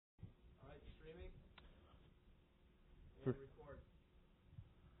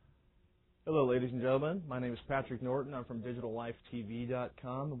Hello, ladies and gentlemen. My name is Patrick Norton. I'm from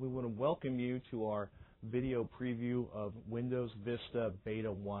DigitalLifeTV.com, and we want to welcome you to our video preview of Windows Vista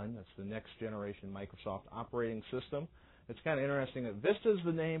Beta 1. That's the next generation Microsoft operating system. It's kind of interesting that Vista is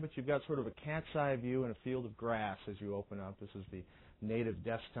the name, but you've got sort of a cat's eye view and a field of grass as you open up. This is the native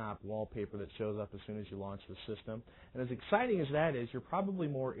desktop wallpaper that shows up as soon as you launch the system. And as exciting as that is, you're probably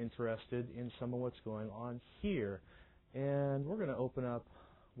more interested in some of what's going on here. And we're going to open up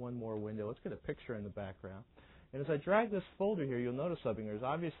one more window. Let's get a picture in the background. And as I drag this folder here, you'll notice something. There's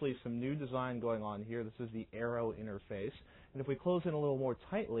obviously some new design going on here. This is the arrow interface. And if we close in a little more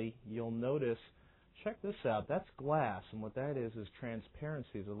tightly, you'll notice, check this out, that's glass. And what that is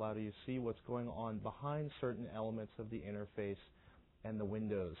transparency. It allows you to see what's going on behind certain elements of the interface and the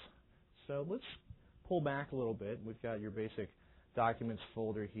windows. So let's pull back a little bit. We've got your basic documents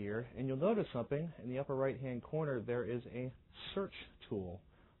folder here. And you'll notice something. In the upper right-hand corner, there is a search tool.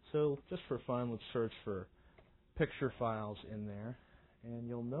 So just for fun, let's search for picture files in there. And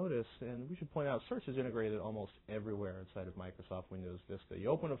you'll notice, and we should point out, search is integrated almost everywhere inside of Microsoft Windows Vista. You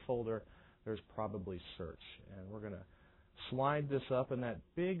open a folder, there's probably search. And we're going to slide this up, and that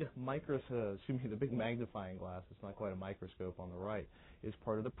big the big magnifying glass, it's not quite a microscope on the right, is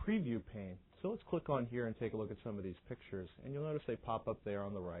part of the preview pane. So let's click on here and take a look at some of these pictures. And you'll notice they pop up there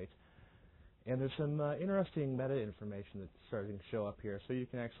on the right. And there's some interesting meta information that's starting to show up here. So you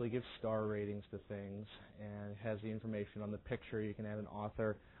can actually give star ratings to things, and it has the information on the picture. You can add an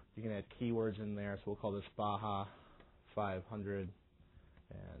author. You can add keywords in there. So we'll call this Baja 500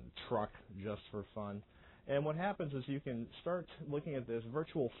 and truck just for fun. And what happens is you can start looking at this.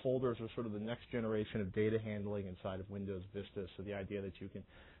 Virtual folders are sort of the next generation of data handling inside of Windows Vista. So the idea that you can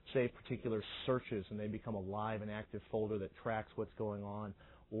say particular searches and they become a live and active folder that tracks what's going on.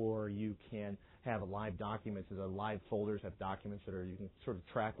 Or you can have a live documents, as live folders have documents that you can sort of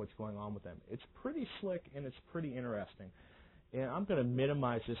track what's going on with them. It's pretty slick and it's pretty interesting. And I'm going to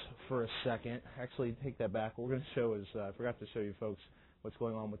minimize this for a second. Actually, take that back. What we're going to show is, I forgot to show you folks what's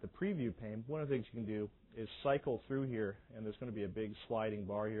going on with the preview pane. One of the things you can do is cycle through here, and there's going to be a big sliding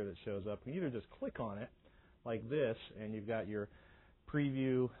bar here that shows up. You can either just click on it like this, and you've got your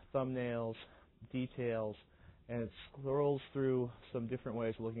preview, thumbnails, details, and it scrolls through some different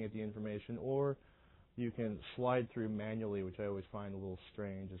ways of looking at the information, or you can slide through manually, which I always find a little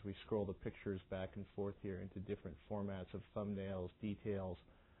strange as we scroll the pictures back and forth here into different formats of thumbnails, details,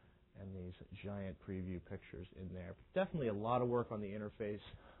 and these giant preview pictures in there. Definitely a lot of work on the interface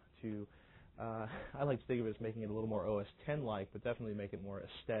to, I like to think of it as making it a little more OS X-like, but definitely make it more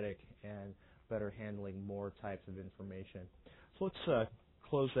aesthetic and better handling more types of information. So let's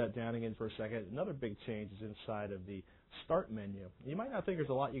close that down again for a second. Another big change is inside of the Start menu. You might not think there's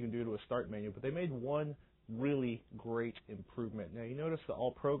a lot you can do to a Start menu, but they made one really great improvement. Now you notice the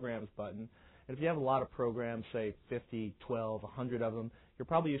All Programs button, and if you have a lot of programs, say 50, 12, 100 of them, you're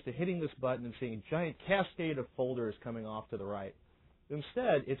probably used to hitting this button and seeing a giant cascade of folders coming off to the right.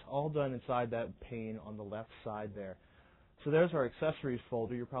 Instead, it's all done inside that pane on the left side there. So there's our accessories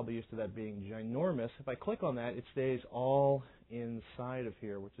folder. You're probably used to that being ginormous. If I click on that, it stays all inside of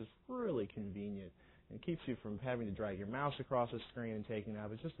here, which is really convenient. And it keeps you from having to drag your mouse across the screen and taking it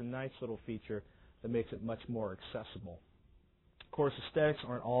out. It's just a nice little feature that makes it much more accessible. Of course, aesthetics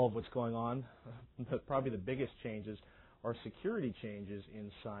aren't all of what's going on. Probably the biggest changes are security changes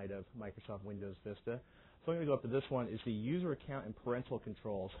inside of Microsoft Windows Vista. So I'm going to go up to this one, is the user account and parental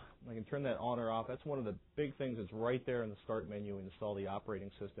controls. I can turn that on or off. That's one of the big things that's right there in the Start menu and install the operating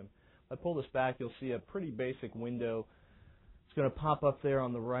system. If I pull this back, you'll see a pretty basic window. It's going to pop up there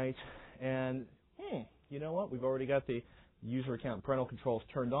on the right. And you know what? We've already got the user account and parental controls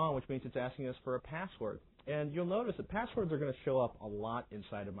turned on, which means it's asking us for a password. And you'll notice that passwords are going to show up a lot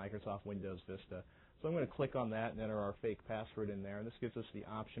inside of Microsoft Windows Vista. So I'm going to click on that and enter our fake password in there. And this gives us the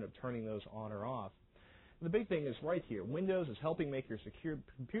option of turning those on or off. The big thing is right here. Windows is helping make your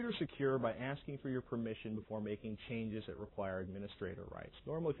computer secure by asking for your permission before making changes that require administrator rights.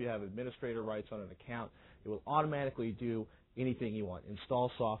 Normally, if you have administrator rights on an account, it will automatically do anything you want.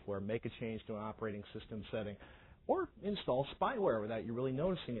 Install software, make a change to an operating system setting, or install spyware without you really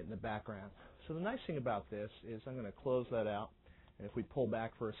noticing it in the background. So the nice thing about this is I'm going to close that out. And if we pull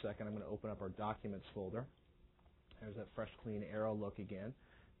back for a second, I'm going to open up our Documents folder. There's that fresh, clean arrow look again.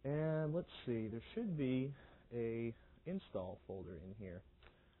 And let's see, there should be a install folder in here.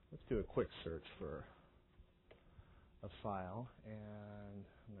 Let's do a quick search for a file, and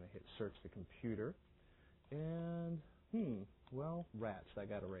I'm going to hit search the computer. And, well, rats, that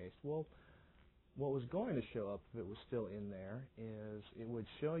got erased. Well, what was going to show up if it was still in there is it would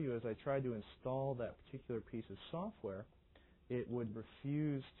show you as I tried to install that particular piece of software, it would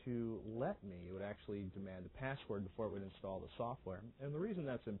refuse to let me. It would actually demand a password before it would install the software. And the reason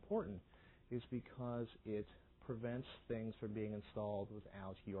that's important is because it prevents things from being installed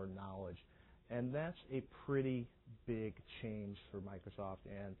without your knowledge. And that's a pretty big change for Microsoft,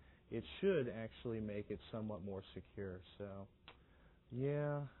 and it should actually make it somewhat more secure. So,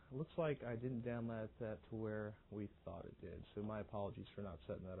 yeah, it looks like I didn't download that to where we thought it did. So my apologies for not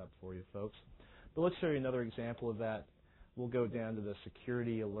setting that up for you folks. But let's show you another example of that. We'll go down to the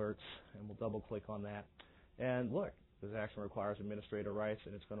security alerts, and we'll double-click on that. And look, this action requires administrator rights,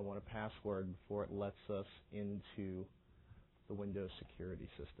 and it's going to want a password before it lets us into the Windows security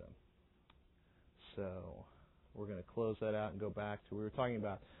system. So we're going to close that out and go back to, we were talking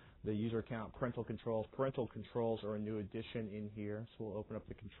about the user account parental controls. Parental controls are a new addition in here, so we'll open up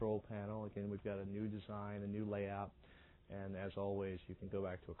the control panel. Again, we've got a new design, a new layout, and as always, you can go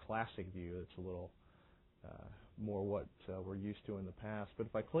back to a classic view that's a little more what we're used to in the past. But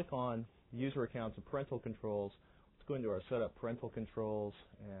if I click on user accounts and parental controls, let's go into our setup parental controls,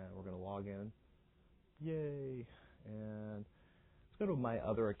 and we're going to log in. Yay! And let's go to my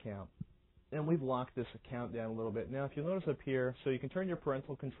other account. And we've locked this account down a little bit. Now, if you'll notice up here, so you can turn your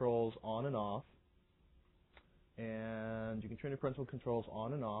parental controls on and off. And you can turn your parental controls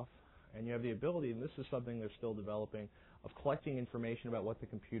on and off. And you have the ability, and this is something they're still developing, of collecting information about what the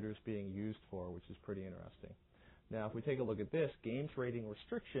computer is being used for, which is pretty interesting. Now, if we take a look at this, games rating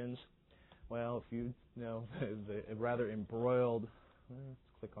restrictions, well, if you know the rather embroiled, let's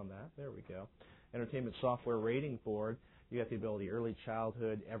click on that, there we go, Entertainment Software Rating Board, you got the ability early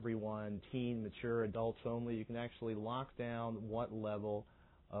childhood, everyone, teen, mature, adults only. You can actually lock down what level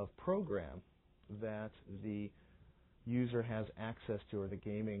of program that the user has access to, or the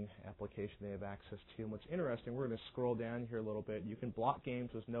gaming application they have access to. And what's interesting, we're going to scroll down here a little bit. You can block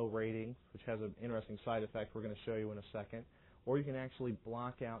games with no rating, which has an interesting side effect we're going to show you in a second. Or you can actually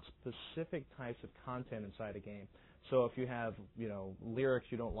block out specific types of content inside a game. So if you have, lyrics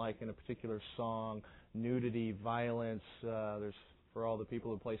you don't like in a particular song, nudity, violence, there's for all the people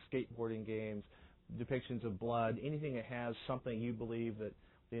who play skateboarding games, depictions of blood, anything that has something you believe that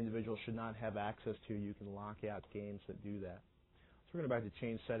the individual should not have access to, you can lock out games that do that. So we're going to go back to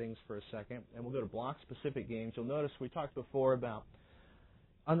change settings for a second, and we'll go to block specific games. You'll notice we talked before about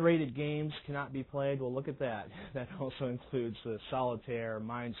unrated games cannot be played. Well, look at that. That also includes Solitaire,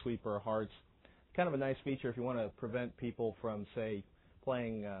 Minesweeper, Hearts. Kind of a nice feature if you want to prevent people from, say,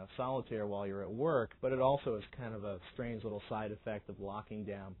 playing Solitaire while you're at work, but it also is kind of a strange little side effect of locking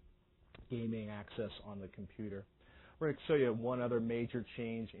down gaming access on the computer. We're going to show you one other major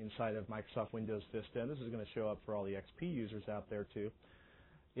change inside of Microsoft Windows Vista, and this is going to show up for all the XP users out there too.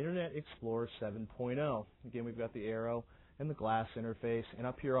 Internet Explorer 7.0. Again, we've got the arrow and the glass interface, and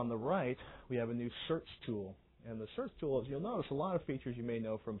up here on the right, we have a new search tool. And the search tool, as you'll notice, a lot of features you may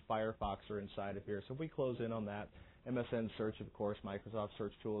know from Firefox are inside of here. So if we close in on that, MSN Search, of course, Microsoft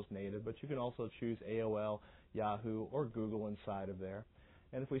Search Tool is native, but you can also choose AOL, Yahoo, or Google inside of there.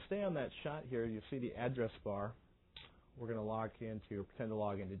 And if we stay on that shot here, you'll see the address bar. We're going to log into, or pretend to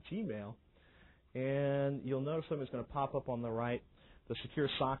log into Gmail, and you'll notice something's going to pop up on the right. The Secure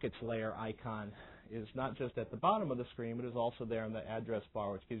Sockets layer icon is not just at the bottom of the screen, but is also there in the address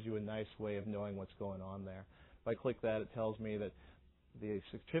bar, which gives you a nice way of knowing what's going on there. If I click that, it tells me that the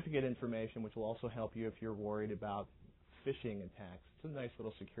certificate information, which will also help you if you're worried about phishing attacks. It's a nice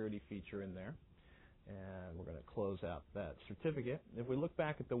little security feature in there. And we're going to close out that certificate. If we look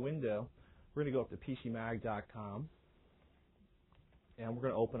back at the window, we're going to go up to PCMag.com. And we're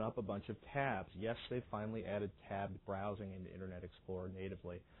going to open up a bunch of tabs. Yes, they finally added tabbed browsing into Internet Explorer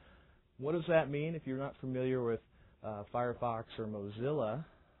natively. What does that mean if you're not familiar with Firefox or Mozilla?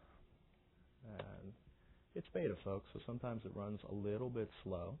 It's beta, folks, so sometimes it runs a little bit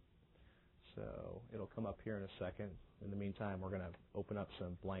slow. So it'll come up here in a second. In the meantime, we're going to open up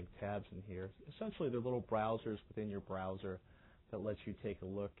some blank tabs in here. Essentially, they're little browsers within your browser that lets you take a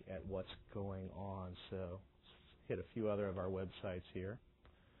look at what's going on. So hit a few other of our websites here.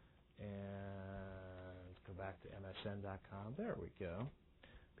 And go back to msn.com. There we go.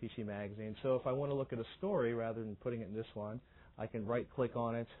 PC Magazine. So if I want to look at a story rather than putting it in this one, I can right-click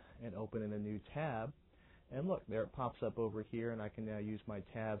on it and open in a new tab. And look, there it pops up over here, and I can now use my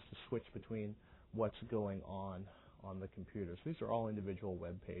tabs to switch between what's going on the computer. So these are all individual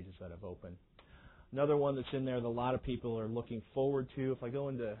web pages that I've opened. Another one that's in there that a lot of people are looking forward to, if I go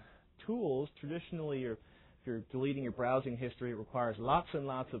into Tools, traditionally if you're deleting your browsing history, it requires lots and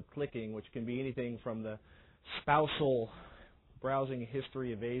lots of clicking, which can be anything from the spousal browsing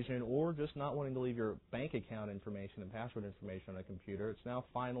history evasion or just not wanting to leave your bank account information and password information on a computer. It's now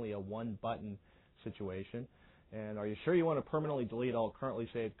finally a one-button situation. And are you sure you want to permanently delete all currently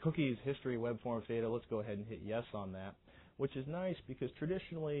saved cookies, history, web forms, data? Let's go ahead and hit yes on that, which is nice because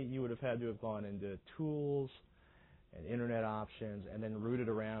traditionally you would have had to have gone into Tools and Internet Options and then rooted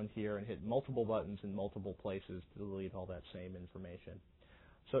around here and hit multiple buttons in multiple places to delete all that same information.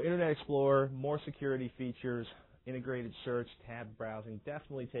 So Internet Explorer, more security features, integrated search, tab browsing,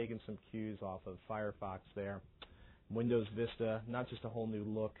 definitely taking some cues off of Firefox there. Windows Vista, not just a whole new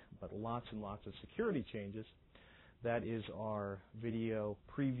look, but lots and lots of security changes. That is our video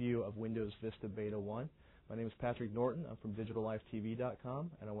preview of Windows Vista Beta 1. My name is Patrick Norton. I'm from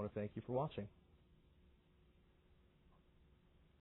DigitalLifeTV.com, and I want to thank you for watching.